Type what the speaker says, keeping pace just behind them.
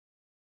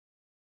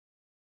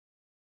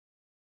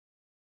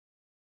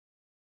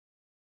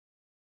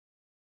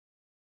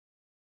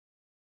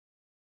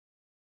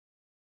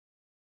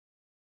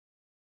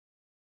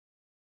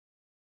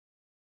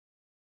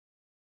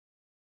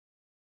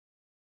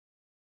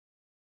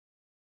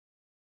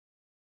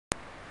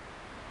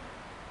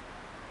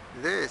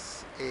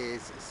This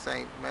is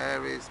St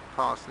Mary's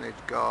Parsonage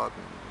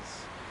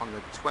Gardens on the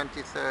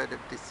 23rd of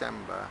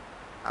December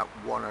at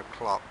 1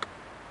 o'clock.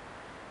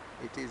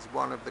 It is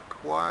one of the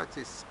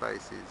quietest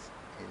spaces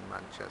in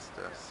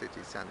Manchester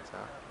city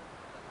centre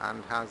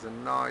and has a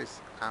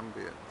nice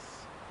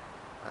ambience,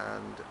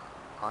 and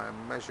I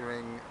am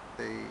measuring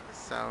the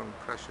sound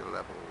pressure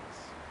levels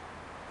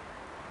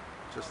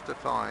just to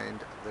find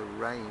the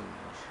range,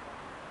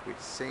 which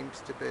seems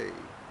to be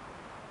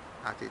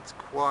at its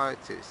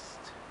quietest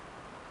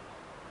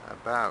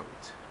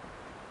about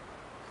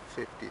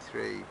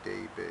 53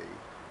 dB,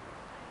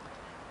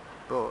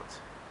 but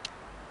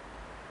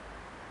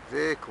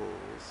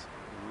vehicles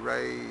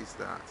raise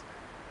that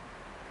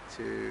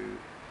to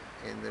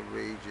in the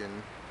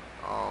region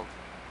of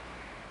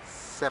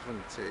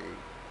 70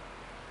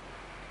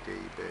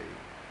 dB.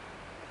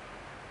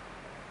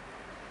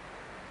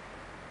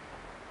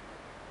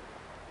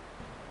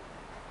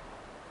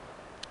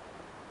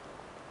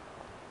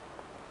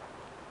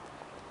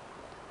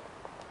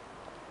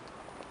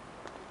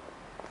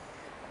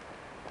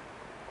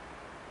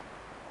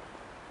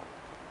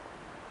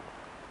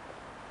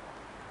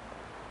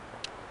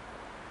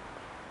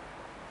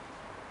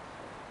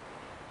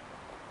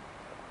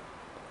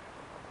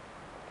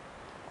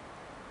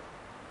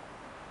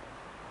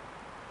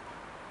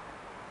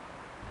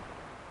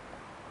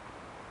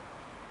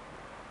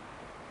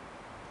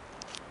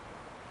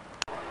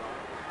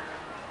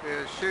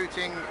 We're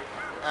shooting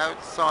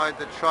outside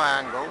the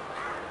triangle,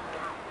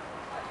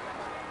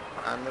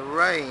 and the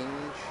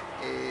range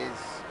is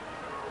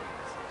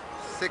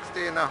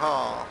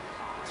 60.5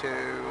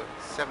 to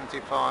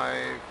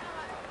 75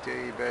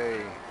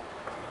 dB.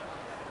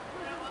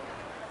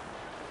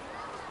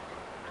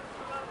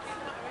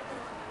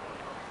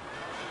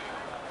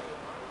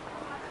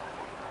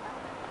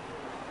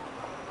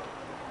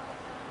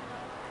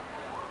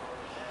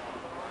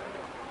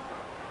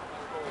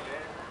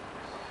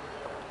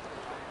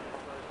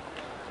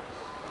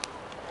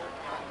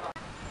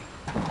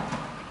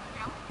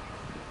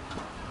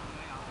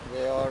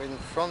 We are in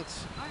front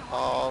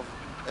of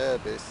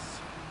Urbis.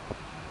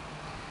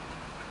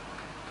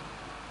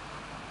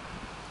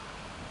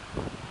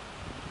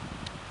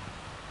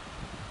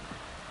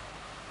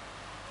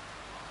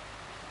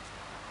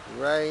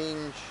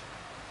 Range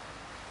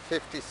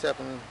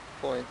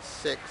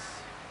 57.6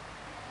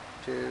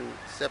 to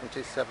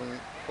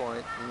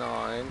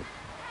 77.9.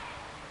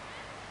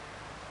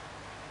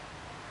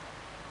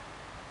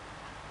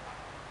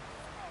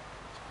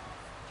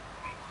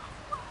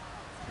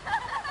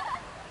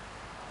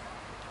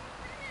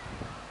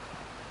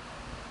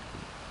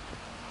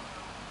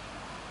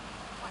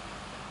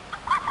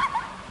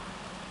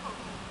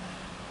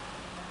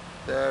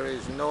 There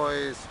is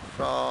noise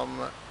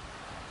from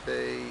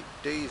the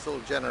diesel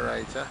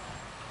generator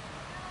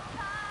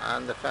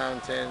and the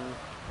fountain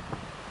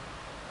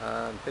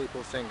and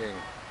people singing.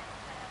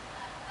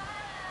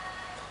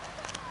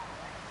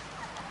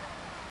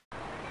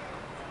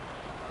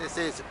 This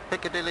is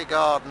Piccadilly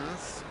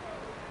Gardens.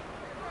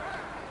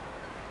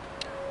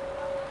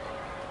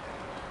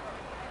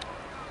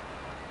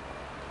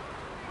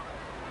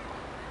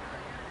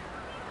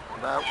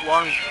 About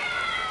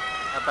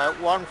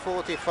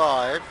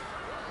 1:45.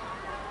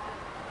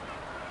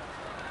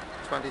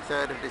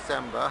 23rd of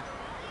December.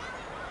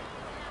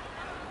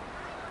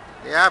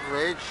 The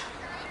average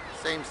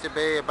seems to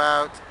be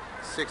about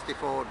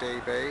 64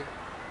 dB,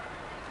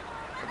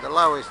 but the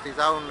lowest is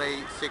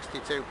only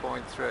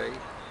 62.3.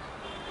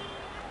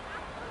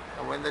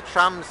 And when the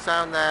trams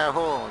sound their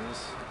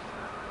horns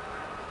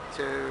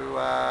to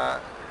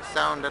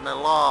sound an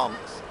alarm,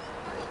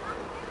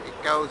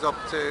 it goes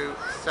up to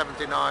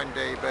 79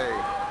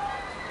 dB.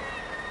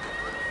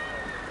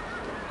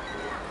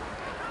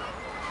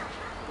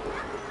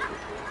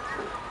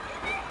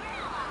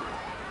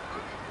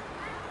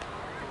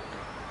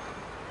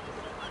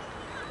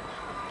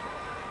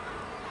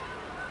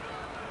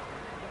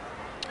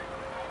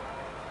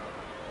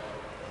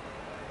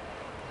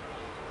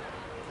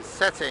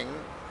 Setting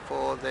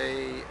for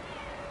the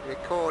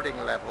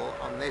recording level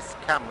on this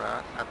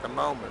camera at the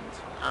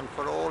moment, and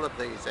for all of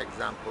these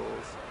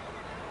examples,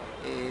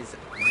 is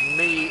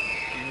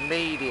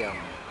medium.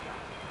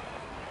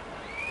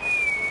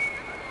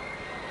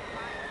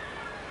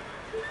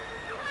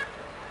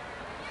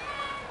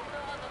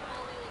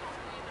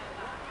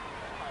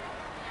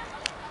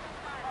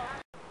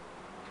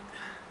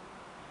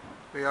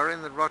 We are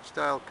in the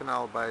Rochdale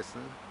Canal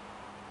Basin.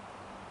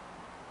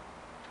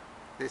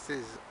 This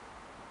is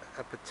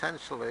a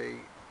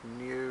potentially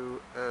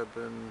new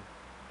urban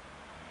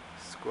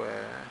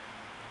square.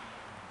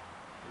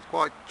 It's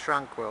quite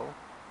tranquil.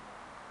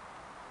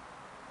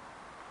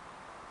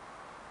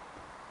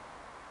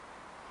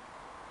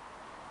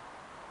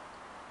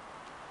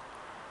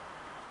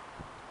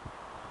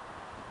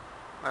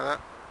 Like that.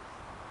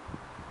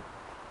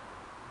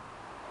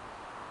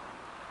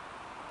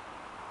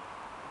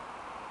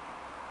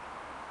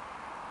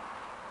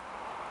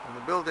 And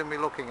the building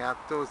we're looking at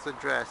does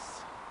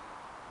address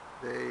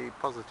the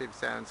positive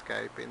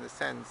soundscape, in the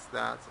sense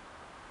that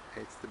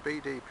It's the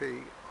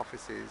BDP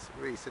offices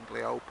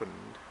recently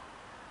opened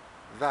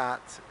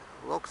that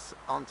looks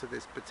onto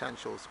this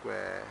potential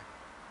square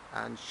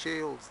and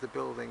shields the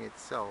building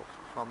itself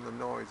from the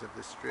noise of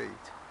the street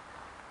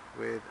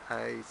with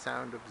a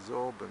sound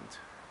absorbent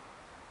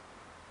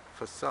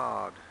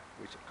facade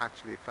which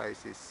actually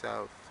faces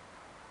south.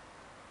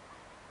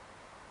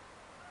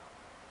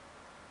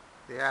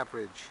 The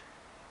average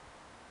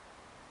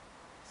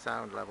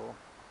sound level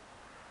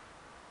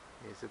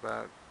is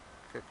about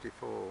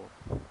 54.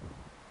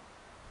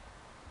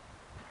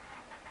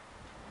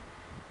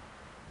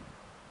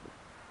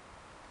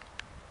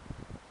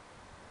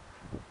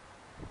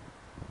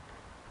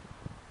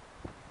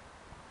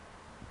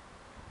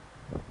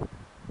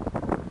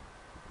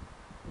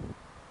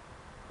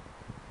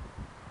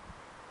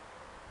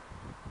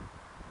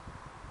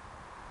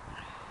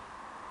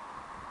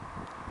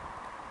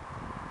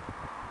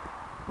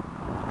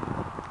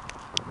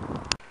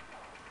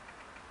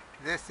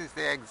 This is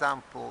the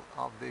example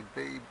of the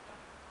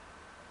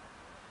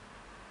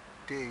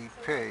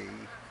BDP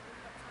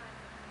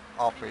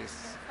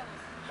office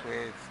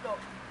with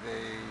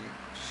the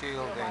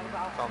shielding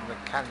from the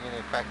canyon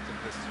effect of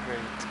the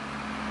street.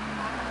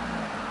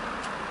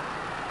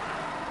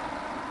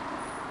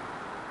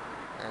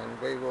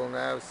 And we will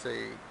now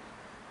see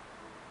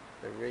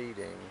the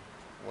reading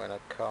when a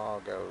car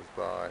goes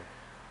by.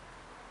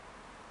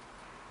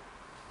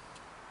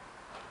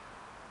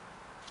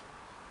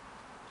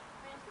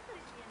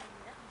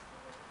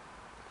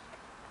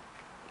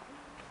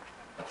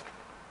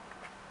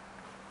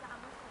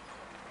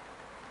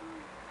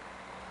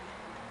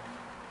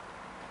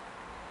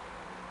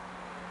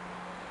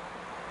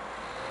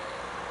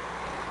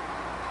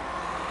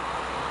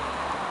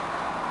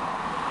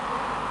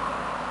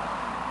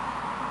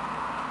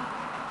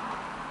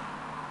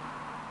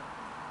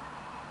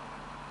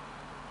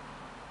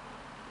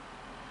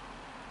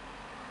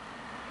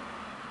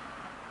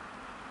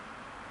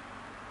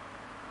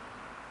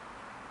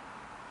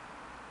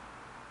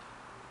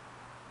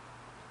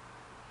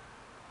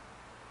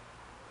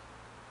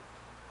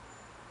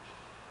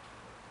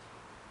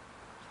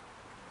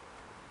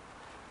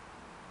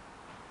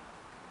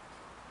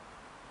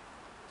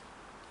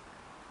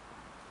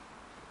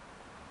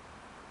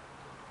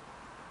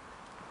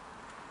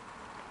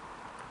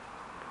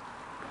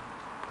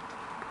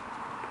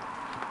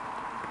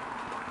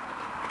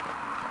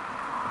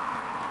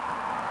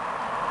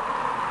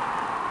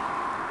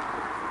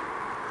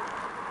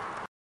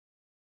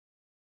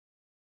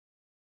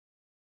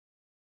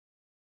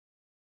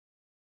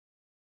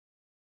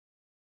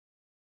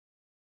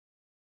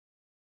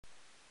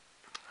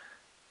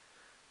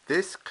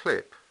 This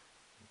clip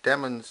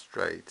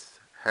demonstrates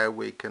how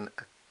we can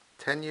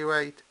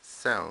attenuate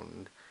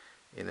sound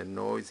in a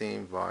noisy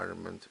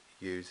environment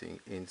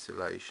using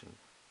insulation.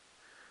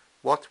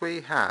 What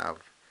we have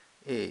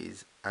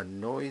is a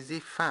noisy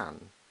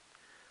fan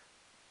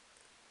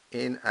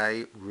in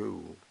a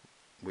room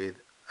with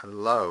a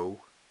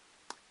low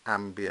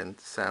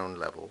ambient sound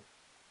level.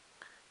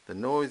 The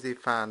noisy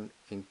fan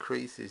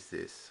increases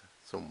this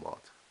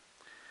somewhat.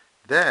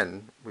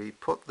 Then we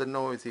put the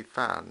noisy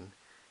fan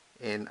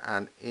in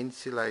an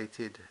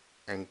insulated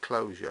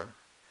enclosure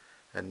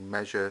and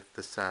measure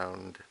the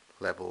sound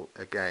level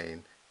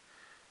again.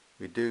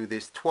 We do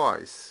this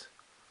twice,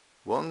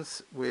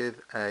 once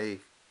with a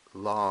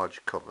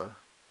large cover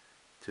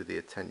to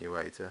the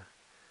attenuator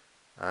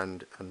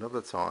and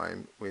another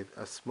time with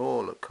a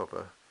smaller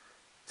cover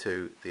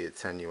to the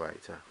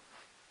attenuator.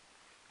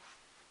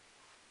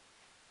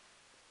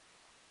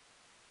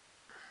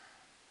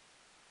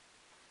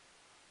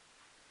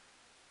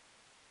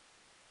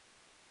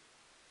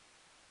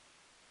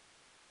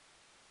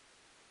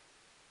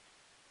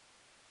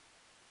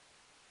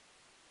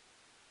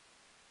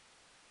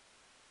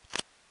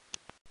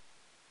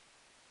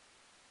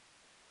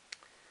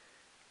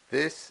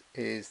 This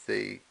is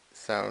the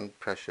sound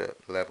pressure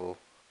level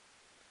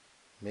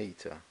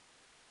meter,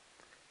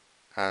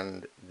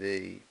 and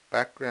the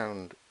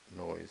background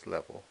noise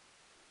level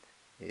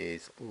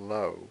is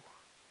low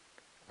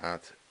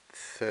at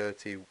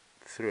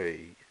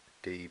 33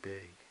 dB.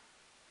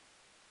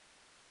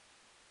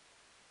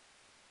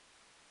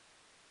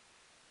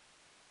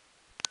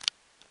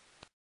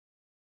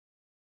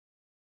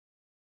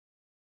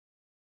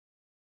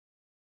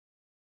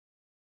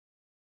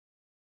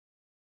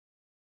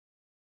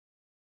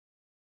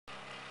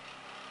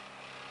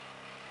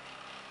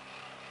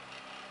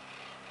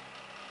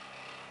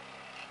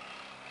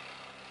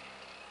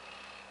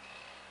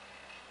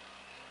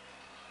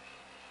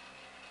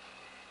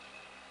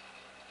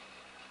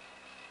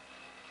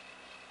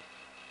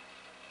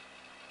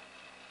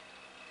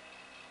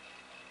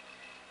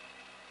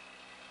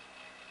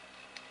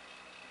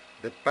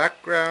 The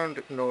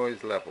background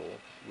noise level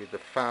with the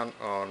fan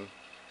on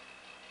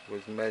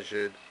was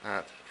measured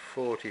at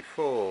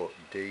 44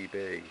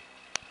 dB.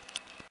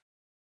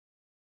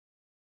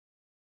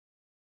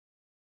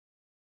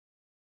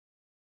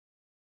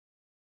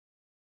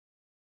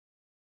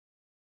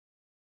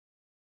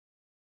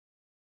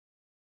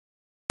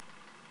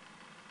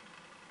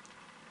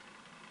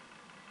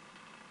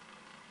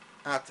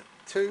 At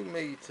 2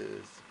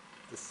 meters,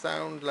 the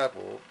sound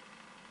level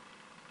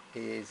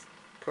is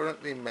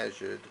currently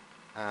measured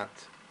at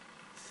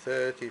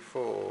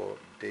 34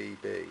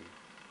 dB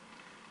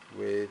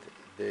with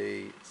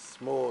the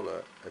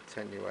smaller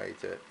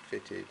attenuator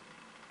fitted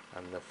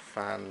and the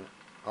fan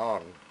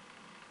on.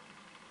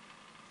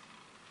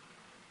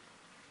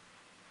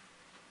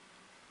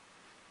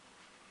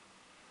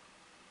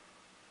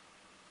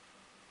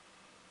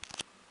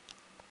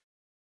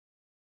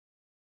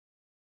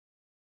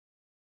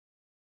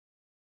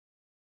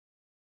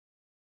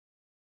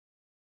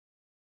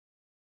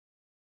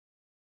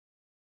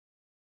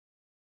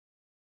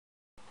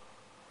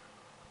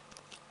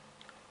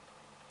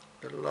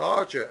 The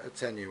larger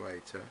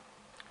attenuator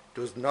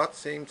does not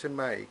seem to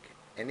make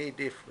any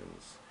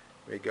difference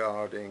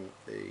regarding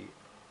the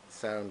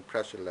sound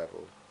pressure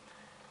level,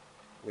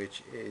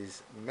 which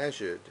is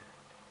measured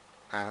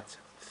at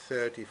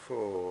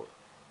 34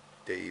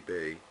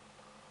 dB.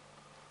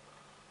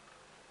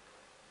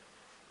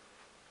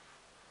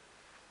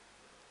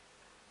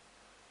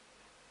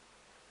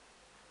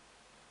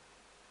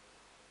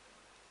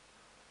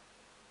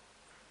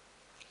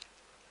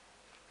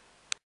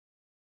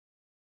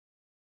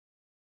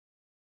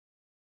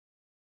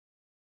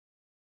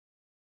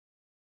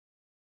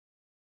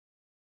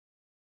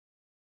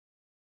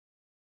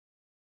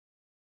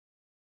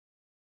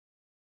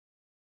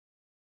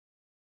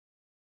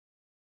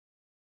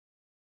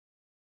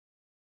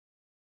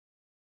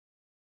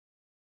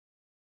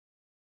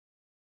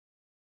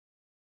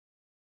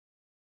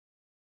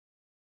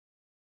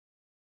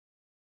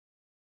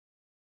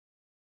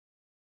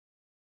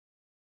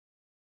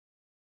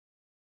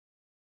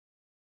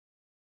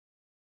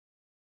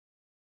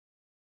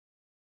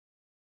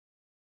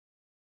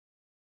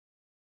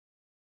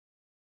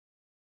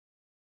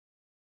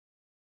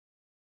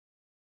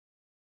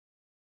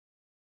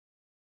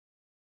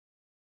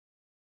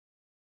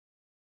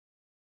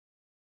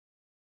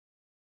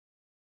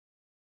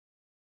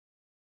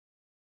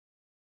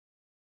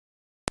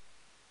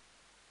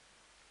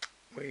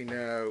 We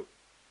now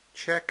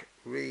check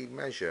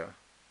remeasure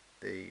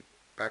the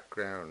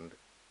background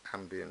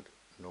ambient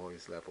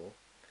noise level,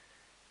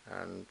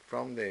 and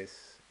from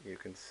this you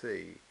can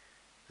see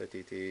that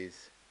it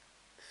is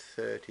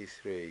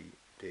 33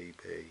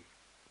 dB.